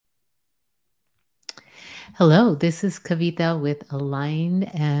Hello, this is Kavita with Aligned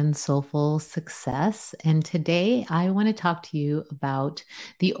and Soulful Success. And today I want to talk to you about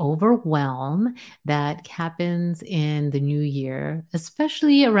the overwhelm that happens in the new year,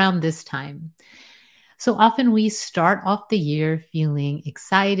 especially around this time. So often we start off the year feeling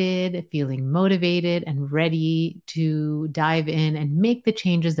excited, feeling motivated, and ready to dive in and make the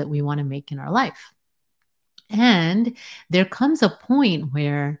changes that we want to make in our life. And there comes a point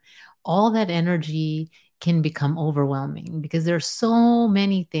where all that energy can become overwhelming because there are so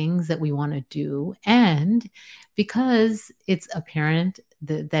many things that we want to do. And because it's apparent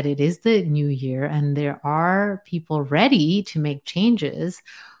that it is the new year and there are people ready to make changes,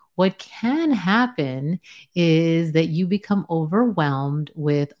 what can happen is that you become overwhelmed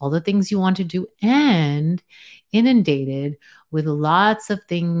with all the things you want to do and inundated with lots of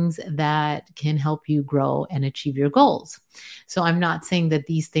things that can help you grow and achieve your goals. So I'm not saying that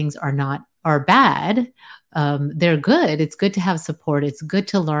these things are bad. They're good. It's good to have support. It's good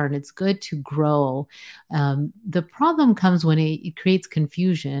to learn. It's good to grow. The problem comes when it creates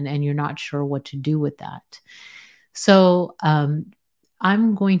confusion and you're not sure what to do with that. So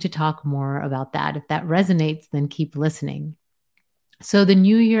I'm going to talk more about that. If that resonates, then keep listening. So, the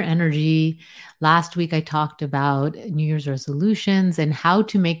New Year energy, last week I talked about New Year's resolutions and how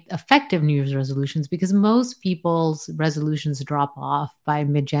to make effective New Year's resolutions because most people's resolutions drop off by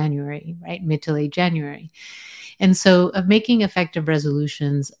mid January, right? Mid to late January. And so, making effective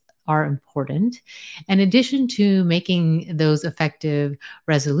resolutions are important. In addition to making those effective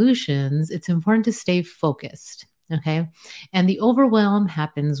resolutions, it's important to stay focused. Okay. And the overwhelm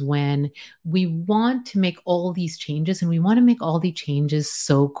happens when we want to make all these changes and we want to make all the changes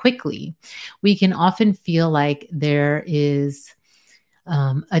so quickly. We can often feel like there is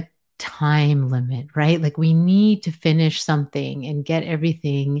a time limit, right? Like we need to finish something and get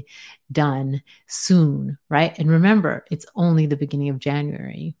everything done soon, right? And remember, it's only the beginning of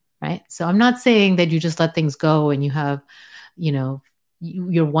January, right? So I'm not saying that you just let things go and you have, you know,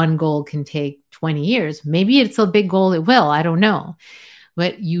 your one goal can take 20 years. Maybe it's a big goal. It will. I don't know.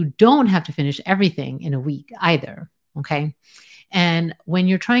 But you don't have to finish everything in a week either. Okay. And when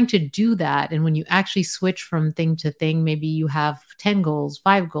you're trying to do that, and when you actually switch from thing to thing, maybe you have 10 goals,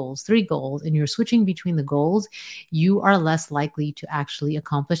 5 goals, 3 goals, and you're switching between the goals, you are less likely to actually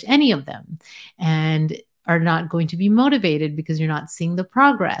accomplish any of them. And are not going to be motivated because you're not seeing the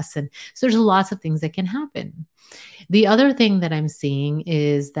progress. And so there's lots of things that can happen. The other thing that I'm seeing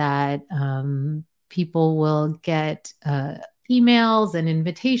is that people will get emails and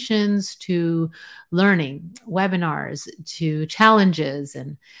invitations to learning, webinars, to challenges,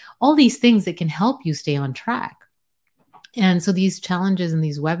 and all these things that can help you stay on track. And so these challenges and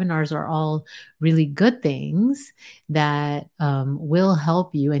these webinars are all really good things that will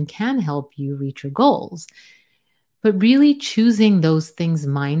help you and can help you reach your goals. But really choosing those things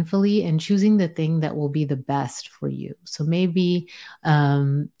mindfully and choosing the thing that will be the best for you. So maybe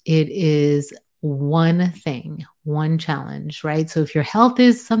it is one thing, one challenge, right? So if your health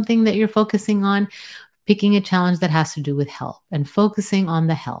is something that you're focusing on, picking a challenge that has to do with health and focusing on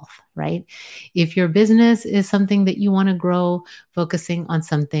the health, right? If your business is something that you want to grow, focusing on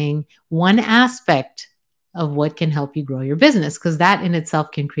something, one aspect of what can help you grow your business, because that in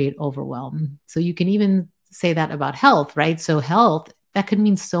itself can create overwhelm. So you can even say that about health, right? So health, that could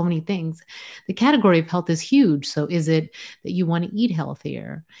mean so many things. The category of health is huge. So is it that you want to eat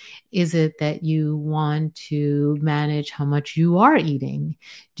healthier? Is it that you want to manage how much you are eating?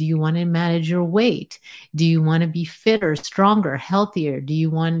 Do you want to manage your weight? Do you want to be fitter, stronger, healthier? Do you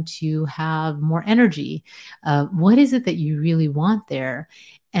want to have more energy? What is it that you really want there?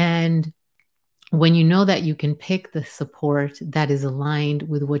 And when you know that, you can pick the support that is aligned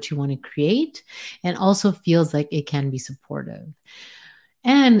with what you want to create and also feels like it can be supportive.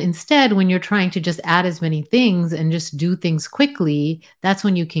 And instead, when you're trying to just add as many things and just do things quickly, that's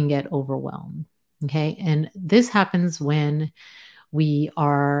when you can get overwhelmed. Okay. And this happens when we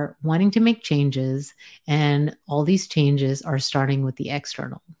are wanting to make changes and all these changes are starting with the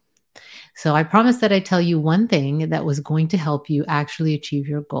external. So I promised that I tell you one thing that was going to help you actually achieve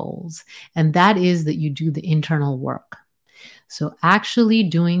your goals. And that is that you do the internal work. So actually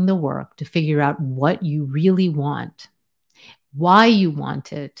doing the work to figure out what you really want, why you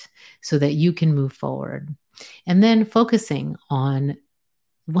want it, so that you can move forward. And then focusing on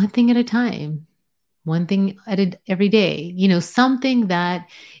one thing at a time, one thing every day, something that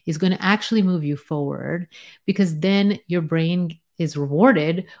is going to actually move you forward, because then your brain is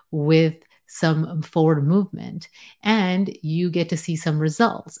rewarded with some forward movement and you get to see some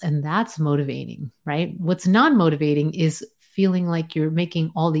results. And that's motivating, right? What's non-motivating is feeling like you're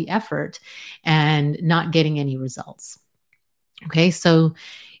making all the effort and not getting any results. Okay, so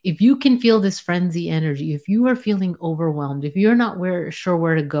if you can feel this frenzy energy, if you are feeling overwhelmed, if you're not sure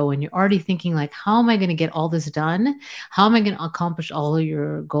where to go, and you're already thinking like, how am I going to get all this done? How am I going to accomplish all of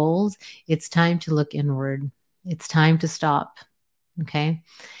your goals? It's time to look inward. It's time to stop. Okay.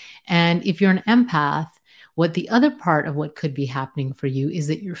 And if you're an empath, what the other part of what could be happening for you is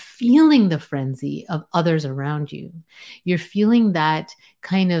that you're feeling the frenzy of others around you. You're feeling that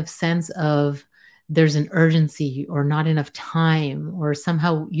kind of sense of there's an urgency or not enough time, or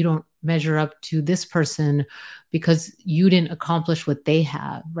somehow you don't measure up to this person because you didn't accomplish what they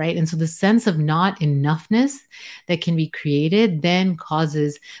have, right? And so the sense of not enoughness that can be created then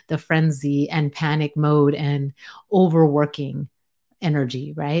causes the frenzy and panic mode and overworking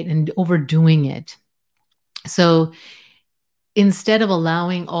energy, right? And overdoing it. So instead of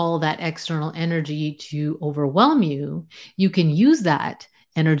allowing all that external energy to overwhelm you, you can use that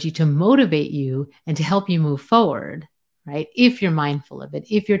energy to motivate you and to help you move forward, right? If you're mindful of it,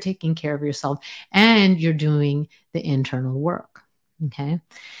 if you're taking care of yourself and you're doing the internal work. Okay.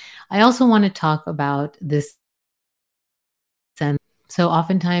 I also want to talk about this. So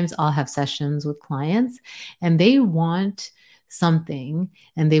oftentimes I'll have sessions with clients and they want something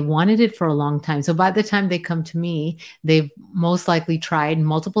and they wanted it for a long time. So by the time they come to me, they've most likely tried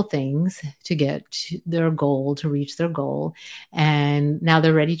multiple things to get to their goal, to reach their goal. And now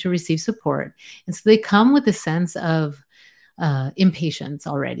they're ready to receive support. And so they come with a sense of impatience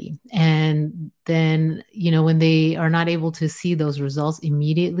already. And then, when they are not able to see those results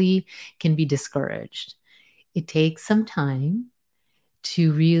immediately, can be discouraged. It takes some time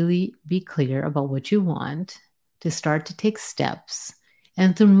to really be clear about what you want, to start to take steps,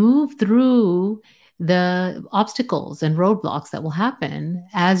 and to move through the obstacles and roadblocks that will happen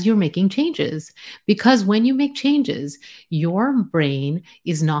as you're making changes. Because when you make changes, your brain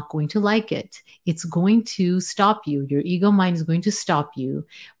is not going to like it. It's going to stop you. Your ego mind is going to stop you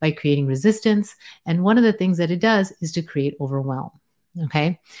by creating resistance. And one of the things that it does is to create overwhelm.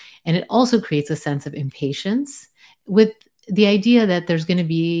 Okay. And it also creates a sense of impatience with the idea that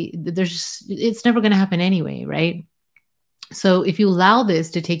it's never going to happen anyway, right? So if you allow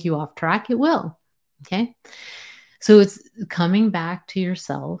this to take you off track, it will. Okay. So it's coming back to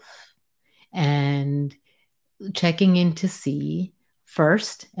yourself and checking in to see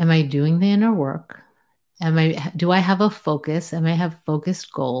first, am I doing the inner work? Do I have a focus? Am I have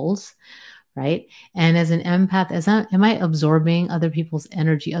focused goals? Right. And as an empath, am I absorbing other people's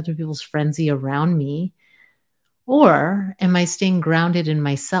energy, other people's frenzy around me? Or am I staying grounded in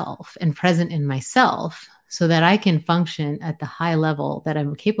myself and present in myself so that I can function at the high level that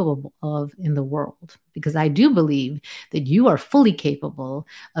I'm capable of in the world? Because I do believe that you are fully capable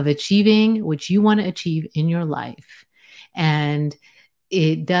of achieving what you want to achieve in your life. And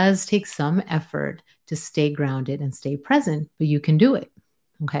it does take some effort to stay grounded and stay present, but you can do it.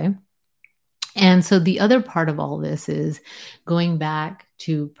 Okay. And so the other part of all this is going back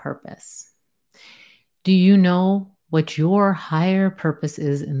to purpose. Do you know what your higher purpose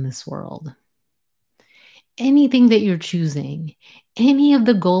is in this world? Anything that you're choosing, any of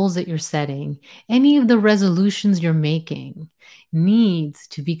the goals that you're setting, any of the resolutions you're making needs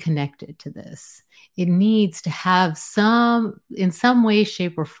to be connected to this. It needs to have in some way,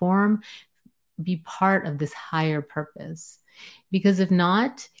 shape, or form, be part of this higher purpose. Because if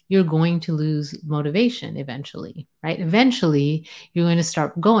not, you're going to lose motivation eventually, right? Eventually, you're going to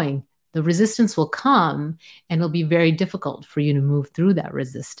start going. The resistance will come and it'll be very difficult for you to move through that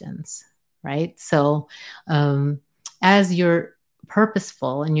resistance, right? So as you're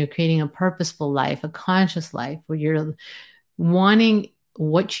purposeful and you're creating a purposeful life, a conscious life, where you're wanting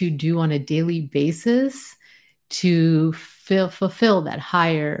what you do on a daily basis to fulfill that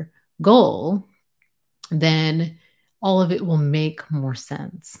higher goal, then all of it will make more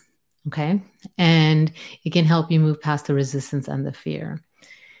sense, okay? And it can help you move past the resistance and the fear.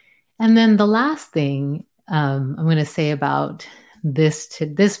 And then the last thing I'm going to say about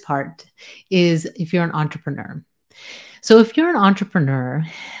this part is if you're an entrepreneur. So if you're an entrepreneur,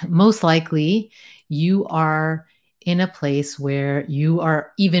 most likely you are in a place where you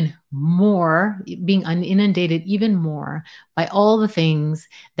are even more being inundated even more by all the things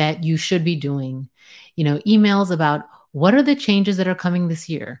that you should be doing. Emails about what are the changes that are coming this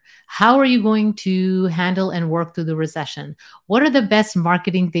year? How are you going to handle and work through the recession? What are the best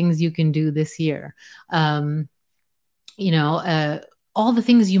marketing things you can do this year? All the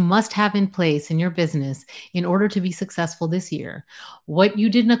things you must have in place in your business in order to be successful this year, what you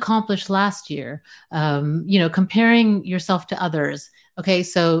didn't accomplish last year, comparing yourself to others, Okay,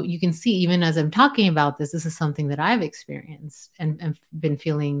 so you can see, even as I'm talking about this, this is something that I've experienced and been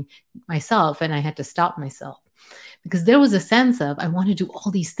feeling myself, and I had to stop myself because there was a sense of, I want to do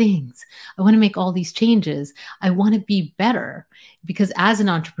all these things. I want to make all these changes. I want to be better because as an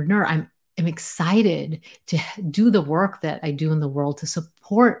entrepreneur, I'm excited to do the work that I do in the world to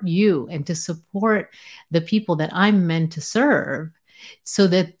support you and to support the people that I'm meant to serve so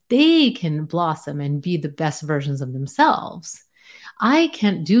that they can blossom and be the best versions of themselves. I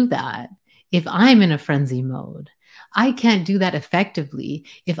can't do that if I'm in a frenzy mode. I can't do that effectively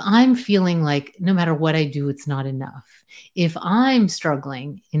if I'm feeling like no matter what I do, it's not enough. If I'm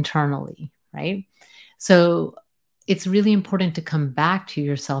struggling internally, right? So it's really important to come back to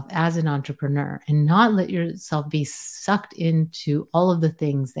yourself as an entrepreneur and not let yourself be sucked into all of the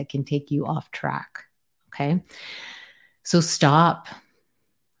things that can take you off track. Okay. So stop,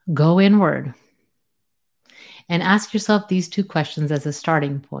 go inward, and ask yourself these two questions as a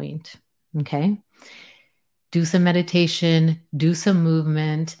starting point. Okay. Do some meditation, do some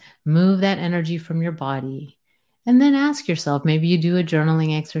movement, move that energy from your body. And then ask yourself, maybe you do a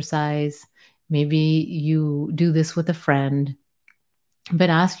journaling exercise, maybe you do this with a friend, but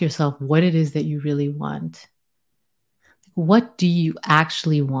ask yourself what it is that you really want. What do you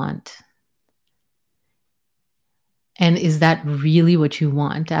actually want? And is that really what you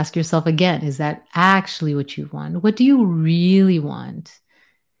want? Ask yourself again, is that actually what you want? What do you really want?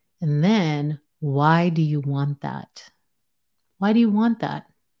 And then, why do you want that? Why do you want that?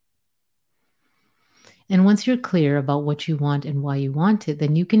 And once you're clear about what you want and why you want it,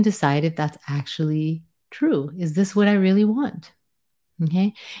 then you can decide if that's actually true. Is this what I really want?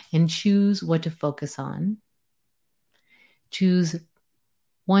 Okay. And choose what to focus on. Choose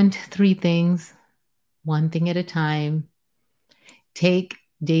 1 to 3 things, one thing at a time. Take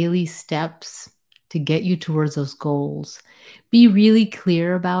daily steps to get you towards those goals. Be really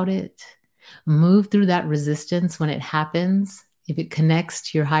clear about it. Move through that resistance when it happens. If it connects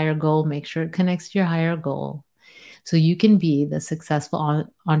to your higher goal, make sure it connects to your higher goal so you can be the successful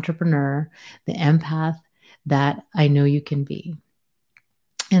entrepreneur, the empath that I know you can be.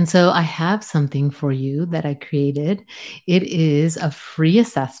 And so I have something for you that I created. It is a free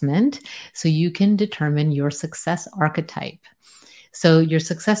assessment so you can determine your success archetype. So your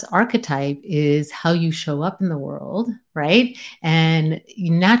success archetype is how you show up in the world, right? And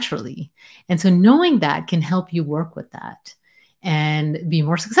naturally. And so knowing that can help you work with that and be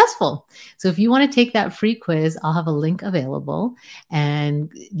more successful. So if you want to take that free quiz, I'll have a link available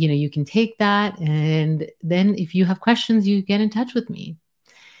and you can take that, and then if you have questions, you get in touch with me.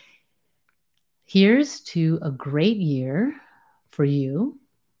 Here's to a great year for you.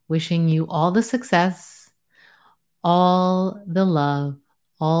 Wishing you all the success, all the love,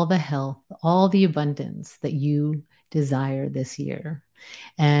 all the health, all the abundance that you desire this year.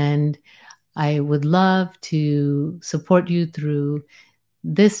 And I would love to support you through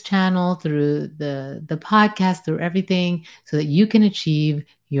this channel, through the podcast, through everything, so that you can achieve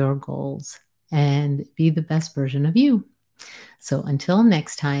your goals and be the best version of you. So until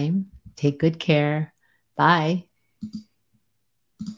next time, take good care. Bye.